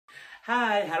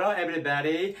Hi, hello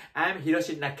everybody. I'm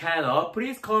Hiroshi Nakano.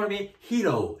 Please call me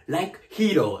Hiro, like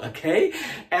hero, okay?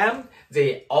 I'm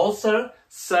the author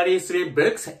 33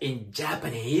 books in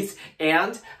Japanese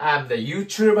and I'm the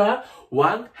YouTuber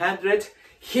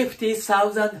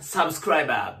 150,000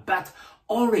 subscriber, but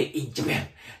only in Japan,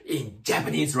 in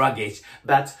Japanese language.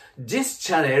 But this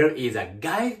channel is a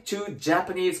guide to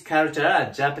Japanese culture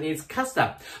and Japanese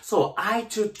custom. So I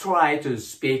try to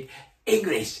speak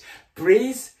English.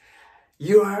 Please,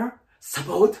 your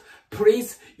support,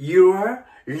 please, your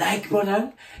like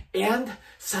button and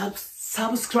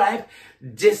subscribe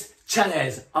this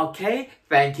channel, okay?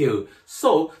 Thank you.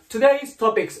 So today's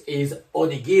topic is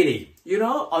onigiri. You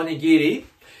know onigiri?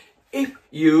 If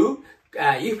you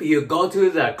go to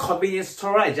the convenience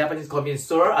store, a Japanese convenience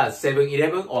store,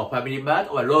 7-Eleven or Family Mart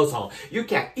or Lawson, you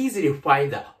can easily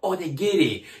find the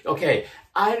onigiri. Okay,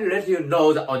 I'll let you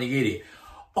know the onigiri.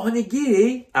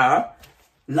 Onigiri are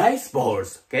rice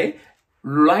balls, okay?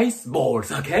 Rice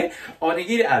balls, okay?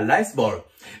 Onigiri are rice balls.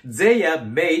 They are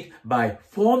made by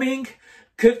forming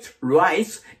cooked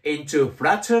rice into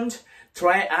flattened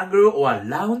triangle or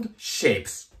round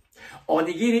shapes.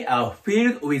 Onigiri are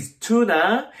filled with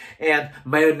tuna and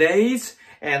mayonnaise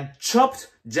and chopped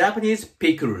Japanese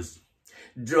pickles,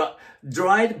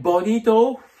 dried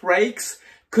bonito flakes,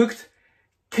 cooked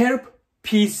kelp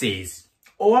pieces,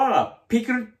 or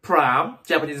pickled plum,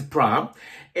 Japanese plum,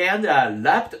 and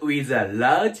wrapped with a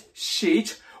large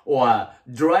sheet or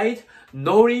dried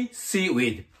nori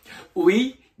seaweed.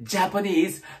 We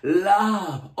Japanese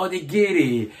love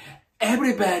onigiri.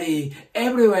 Everybody,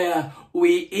 everywhere,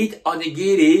 we eat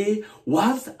onigiri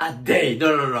once a day.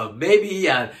 No. Maybe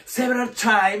several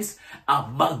times a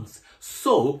month.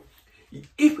 So,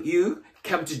 if you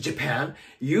come to Japan,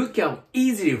 you can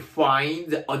easily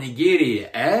find onigiri.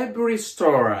 Every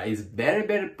store is very,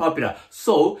 very popular.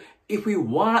 So, if you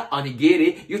want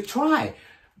onigiri, you try.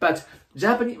 But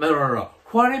Japanese,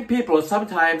 foreign people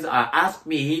sometimes ask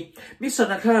me, Mr.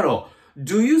 Nakano,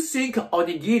 do you think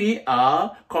onigiri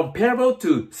are comparable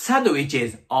to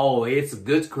sandwiches? Oh, it's a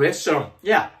good question.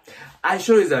 Yeah, I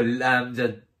show you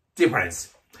the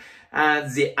difference.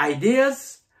 And the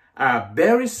ideas are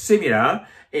very similar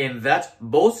in that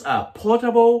both are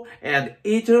portable and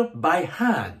eaten by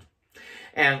hand.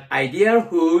 An ideal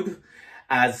food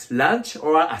as lunch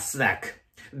or a snack.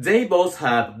 They both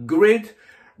have grilled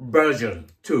version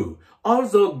too.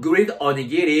 Although grilled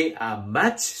onigiri are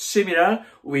much similar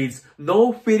with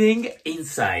no filling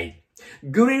inside.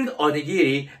 Grilled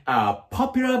onigiri are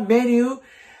popular menu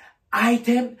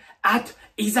item at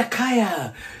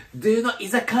izakaya. Do you know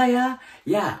izakaya?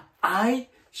 Yeah, I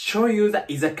show you the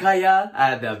izakaya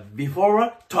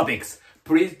before topics.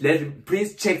 Please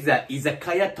check the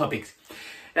izakaya topics.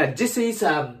 This is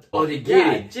onigiri.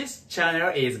 Yeah, this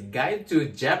channel is guide to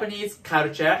Japanese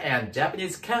culture and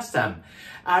Japanese custom.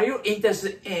 Are you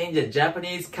interested in the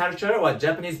Japanese culture or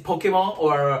Japanese Pokemon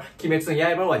or Kimetsu no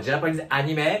Yaiba or Japanese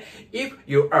anime? If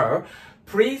you are,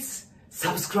 please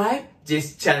subscribe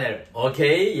this channel.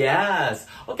 Okay, yes.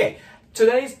 Okay,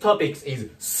 today's topic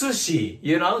is sushi.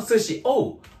 You know sushi.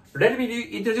 Oh, let me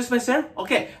introduce myself.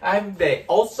 Okay, I'm the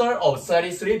author of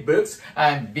 33 books.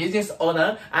 I'm business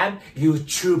owner. I'm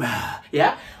YouTuber.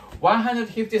 Yeah,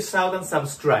 150,000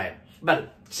 subscribers.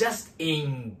 But just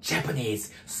in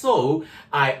Japanese. So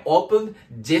I opened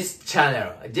this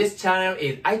channel. This channel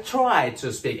is, I try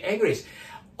to speak English.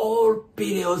 All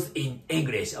videos in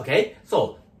English. Okay,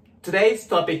 so today's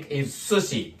topic is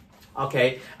sushi.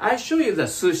 Okay, I show you the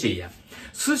sushi.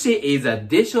 Sushi is a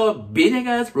dish of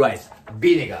vinegar rice.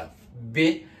 Vinegar,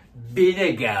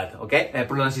 okay?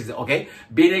 Pronunciation, okay?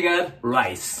 Vinegar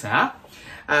rice, huh?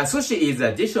 Sushi is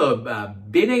a dish of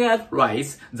vinegar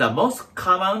rice. The most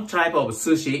common type of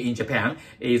sushi in Japan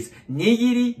is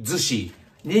nigiri zushi.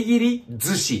 Nigiri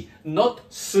zushi, not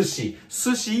sushi.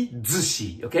 Sushi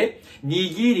zushi, okay?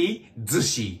 Nigiri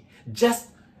zushi. Just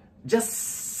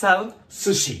sound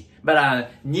sushi. But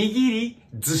nigiri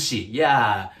zushi,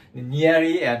 yeah,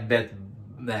 nearly but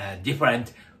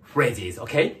different phrases,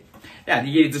 okay? Yeah,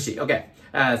 nigiri zushi, okay.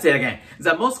 Say it again.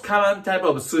 The most common type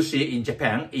of sushi in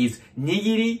Japan is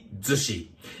nigiri zushi.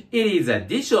 It is a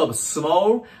dish of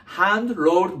small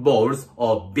hand-rolled balls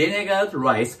of vinegar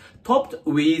rice topped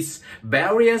with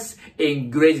various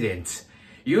ingredients,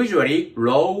 usually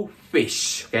raw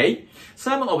fish, okay?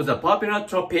 Some of the popular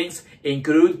toppings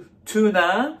include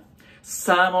tuna,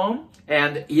 salmon,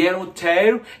 and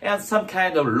yellowtail, and some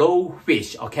kind of raw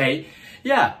fish, okay?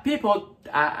 Yeah, people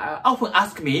often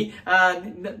ask me,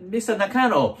 Mr.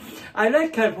 Nakano, I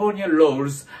like California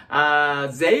rolls.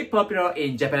 They popular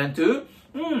in Japan too?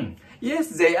 Yes,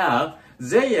 they are.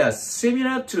 they are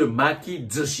similar to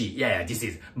maki-zushi. Yeah, this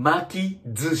is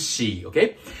maki-zushi,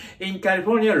 okay? In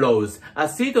California laws, a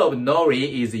seed of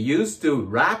nori is used to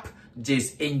wrap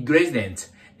this ingredient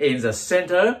in the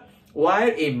center, while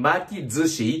in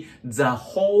maki-zushi, the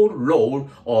whole roll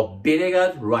of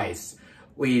vinegar rice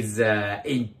with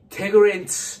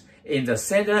integrants in the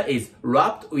center is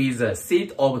wrapped with a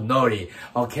seed of nori.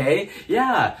 Okay,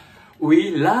 yeah,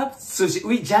 we love sushi.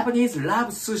 We Japanese love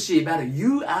sushi, but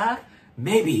you are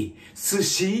maybe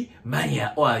sushi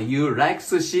mania, or you like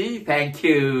sushi. Thank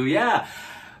you. Yeah.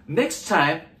 Next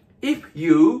time, if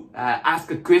you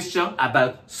ask a question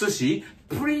about sushi,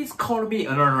 please call me.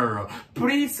 No.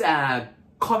 Please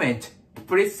comment.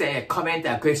 Please comment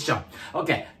a question.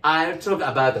 Okay, I'll talk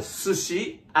about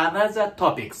sushi, another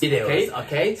topics. Videos,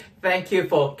 okay? Thank you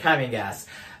for coming us.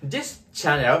 This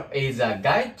channel is a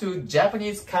guide to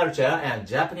Japanese culture and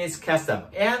Japanese custom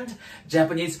and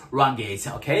Japanese language,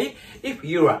 okay? If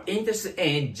you are interested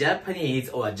in Japanese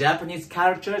or Japanese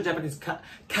culture, Japanese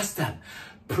custom,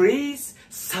 please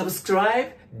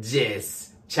subscribe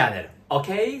this channel,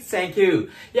 okay? Thank you.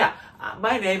 Yeah,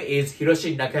 my name is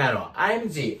Hiroshi Nakano. I'm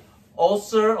the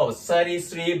author of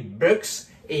 33 books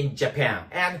in Japan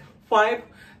and 5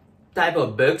 type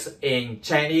of books in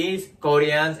Chinese,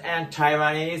 Korean, and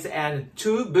Taiwanese, and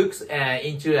 2 books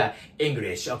into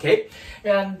English, okay?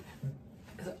 And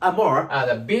more,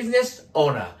 the business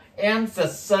owner. And the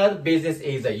third business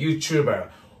is a YouTuber.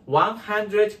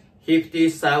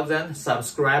 150,000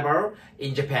 subscribers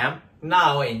in Japan,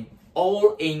 now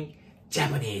all in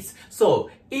Japanese. So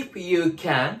if you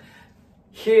can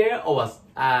hear or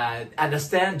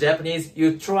understand Japanese,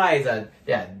 you try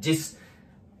this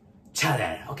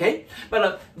channel, okay?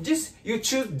 But you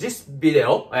choose this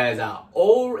video as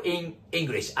all in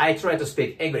English. I try to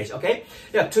speak English, okay?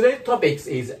 Yeah, today's topic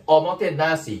is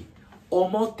omotenashi.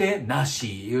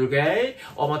 Omotenashi, okay?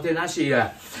 Omotenashi,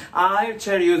 I'll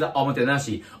tell you the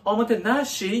omotenashi.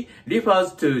 Omotenashi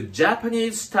refers to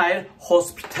Japanese style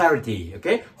hospitality,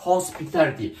 okay?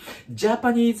 Hospitality.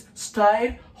 Japanese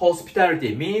style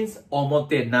hospitality means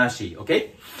omotenashi,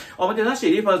 okay?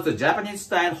 Omotenashi refers to Japanese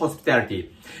style hospitality.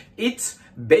 Its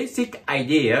basic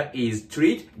idea is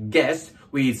treat guests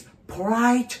with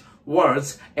polite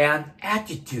words and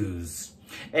attitudes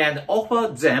and offer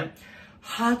them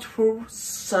heartful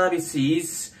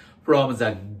services from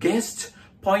the guest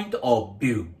point of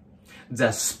view.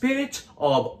 The spirit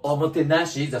of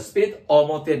omotenashi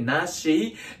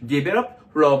developed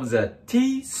from the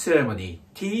tea ceremony,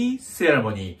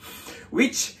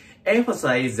 which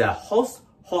emphasizes the host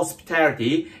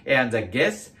hospitality and the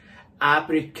guest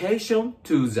application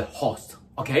to the host.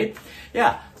 Okay?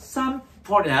 Yeah, some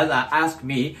foreigners ask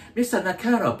me, Mr.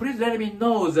 Nakano, please let me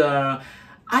know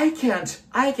I can't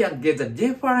get the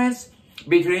difference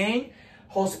between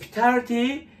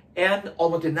hospitality and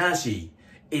omotenashi.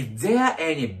 Is there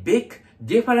any big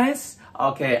difference?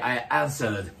 Okay, I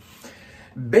answered.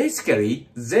 Basically,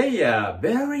 they are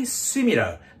very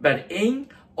similar, but in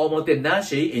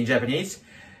omotenashi in Japanese,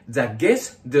 the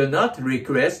guests do not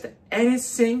request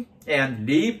anything and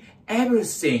leave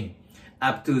everything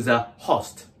up to the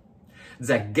host.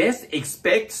 The guest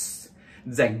expects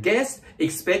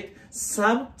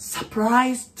some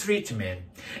surprise treatment,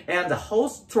 and the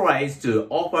host tries to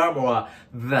offer more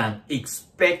than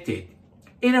expected.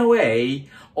 In a way,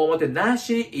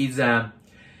 omotenashi is an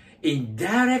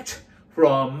indirect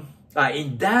form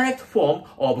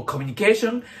of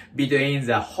communication between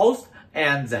the host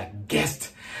and the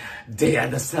guest. Do you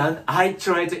understand? I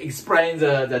try to explain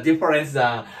the difference,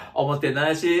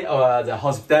 omotenashi or the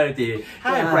hospitality.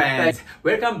 Hi friends,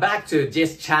 welcome back to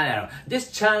this channel.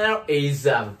 This channel is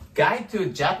a guide to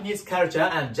Japanese culture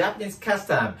and Japanese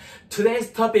custom. Today's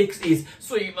topic is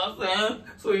suimasen.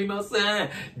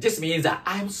 This means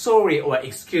I'm sorry or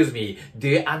excuse me. Do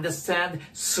you understand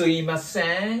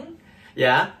suimasen?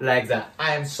 Yeah, like that.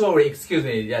 I'm sorry, excuse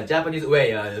me. The Japanese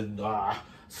way.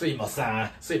 Suimasen,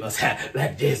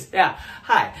 like this. Yeah.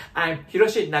 Hi, I'm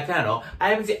Hiroshi Nakano.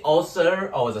 I'm the author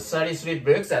of the 33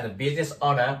 books and business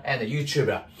owner and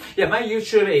YouTuber. Yeah, my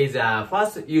YouTube is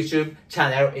first YouTube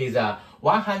channel is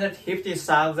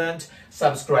 150,000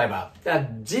 subscribers.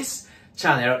 This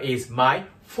channel is my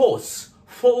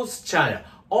fourth channel,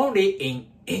 only in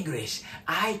English.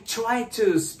 I try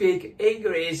to speak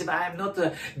English, but I'm not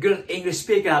a good English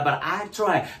speaker, but I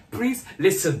try. Please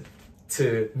listen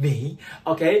to me,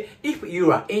 okay? If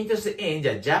you are interested in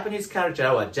the Japanese culture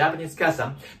or Japanese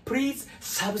custom, please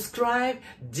subscribe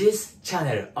this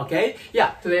channel, okay?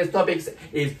 Yeah, today's topic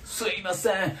is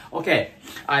suimasen. Okay,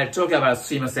 I'll talk about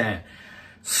suimasen.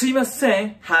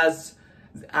 Suimasen has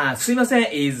sumimasen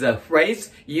is a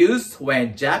phrase used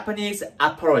when Japanese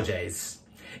apologize.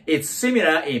 It's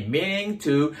similar in meaning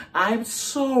to I'm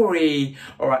sorry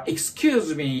or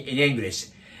excuse me in English.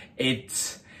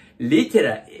 It's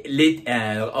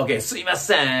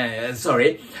sumimasen,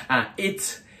 sorry.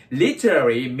 It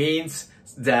literally means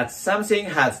that something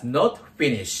has not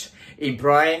finished,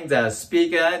 implying the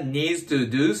speaker needs to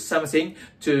do something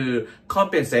to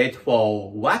compensate for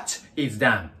what is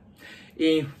done.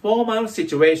 In formal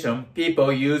situation,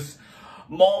 people use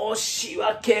申し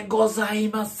訳ござい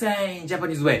ません in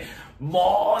Japanese way.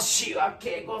 申し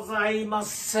訳ございま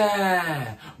せん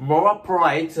More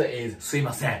polite is すい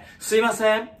ません。すいま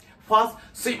せん First,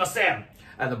 すいません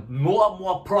And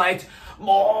more polite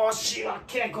申し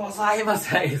訳ございま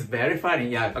せん is very funny.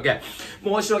 Yeah, okay.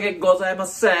 申し訳ございま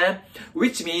せん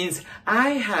which means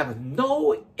I have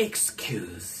no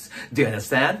excuse. Do you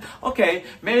understand? Okay,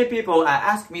 many people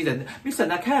ask me that, Mr.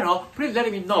 Nakano, please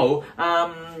let me know.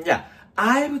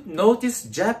 I've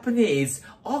noticed Japanese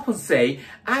often say,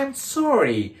 I'm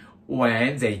sorry,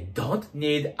 when they don't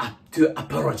need to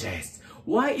apologize.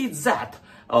 Why is that?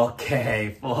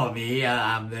 Okay, for me,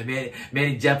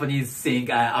 many Japanese think,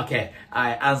 I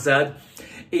answered.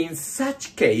 In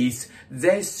such case,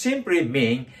 they simply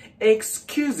mean,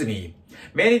 excuse me.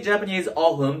 Many Japanese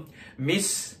often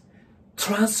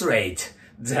mistranslate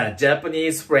the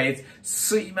Japanese phrase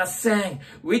すいません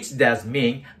which does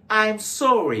mean I'm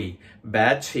sorry,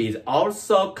 but is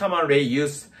also commonly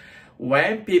used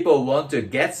when people want to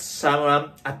get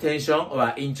someone's attention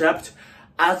or interrupt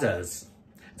others.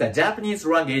 The Japanese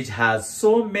language has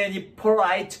so many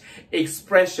polite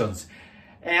expressions,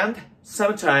 and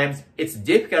sometimes it's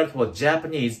difficult for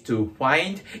Japanese to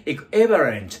find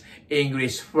equivalent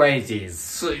English phrases.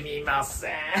 すみませ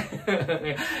ん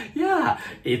Yeah,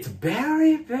 it's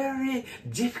very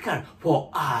difficult for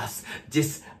us,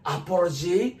 this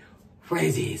apology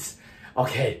phrases.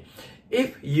 Okay,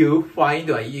 if you find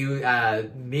or you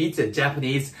meet a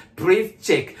Japanese, please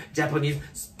check Japanese.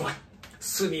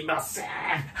 すみません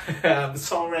I'm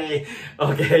sorry.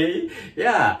 Okay,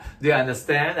 yeah, do you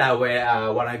understand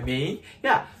what I mean?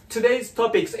 Yeah, today's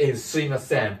topic is すみま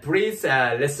せん. Please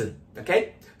listen,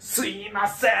 okay? すいま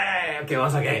せん Okay,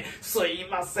 once again. すい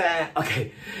ません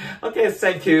Okay,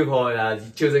 thank you for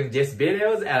choosing this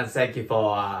videos and thank you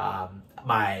for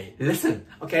my lesson.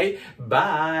 Okay,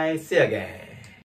 bye. See you again.